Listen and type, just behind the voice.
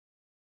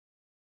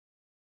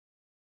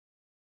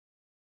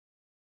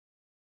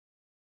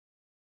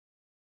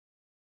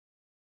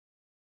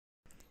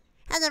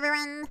Hi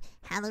everyone!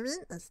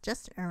 Halloween is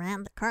just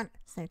around the corner,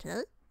 so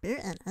today, Boo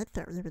and I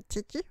thought we would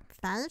teach you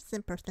 5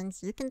 simple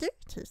things you can do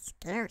to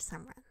scare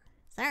someone.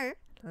 So,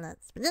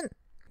 let's begin!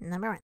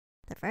 Number 1.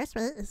 The first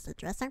way is to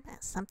dress up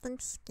as something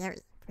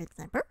scary, for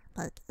example,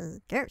 like a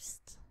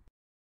ghost.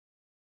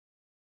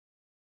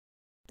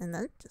 And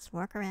then just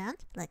walk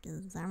around like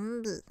a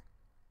zombie.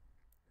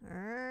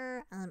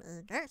 I'm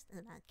a ghost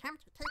and I come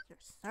to take your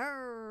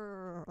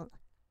soul.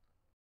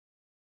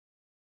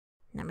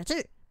 Number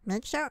 2.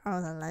 Make sure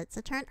all the lights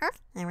are turned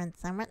off, and when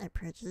someone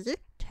approaches you,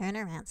 turn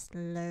around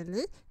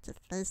slowly to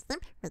face them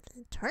with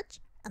a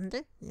torch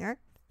under your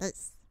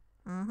face.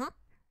 I'm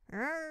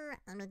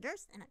a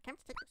ghost and I come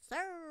to take your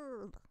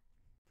soul.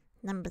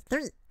 Number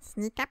 3.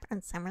 Sneak up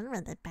on someone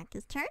when their back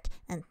is turned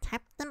and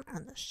tap them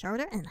on the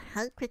shoulder and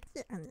hide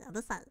quickly on the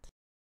other side.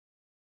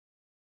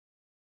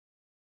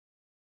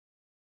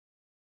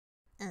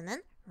 And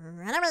then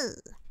run away.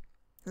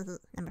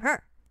 Number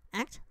 4.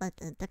 Act like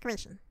a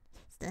decoration.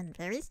 Stand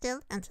very still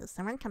until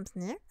someone comes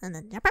near and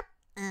then jump up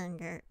and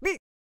go boo!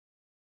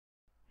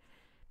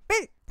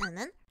 Boo! And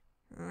then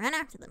run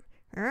after them.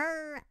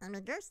 I'm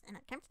a ghost and I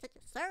come to take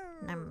your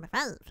soul. Number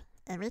 5.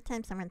 Every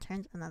time someone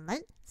turns on a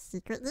light,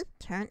 secretly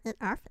turn it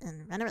off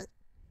and run away.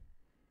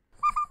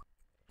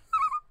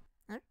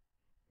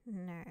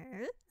 No,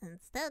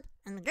 instead,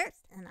 I'm a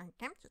ghost and I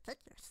come to take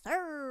your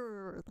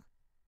soul.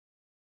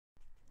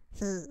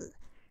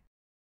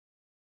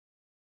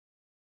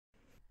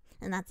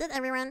 And that's it,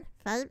 everyone.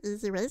 5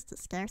 easy ways to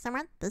scare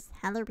someone this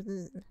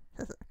Halloween.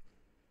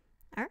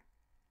 Oh,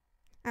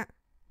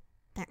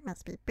 that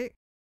must be Boo.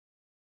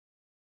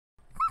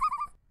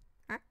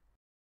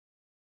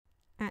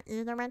 Aren't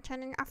you the one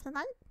turning off the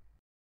light?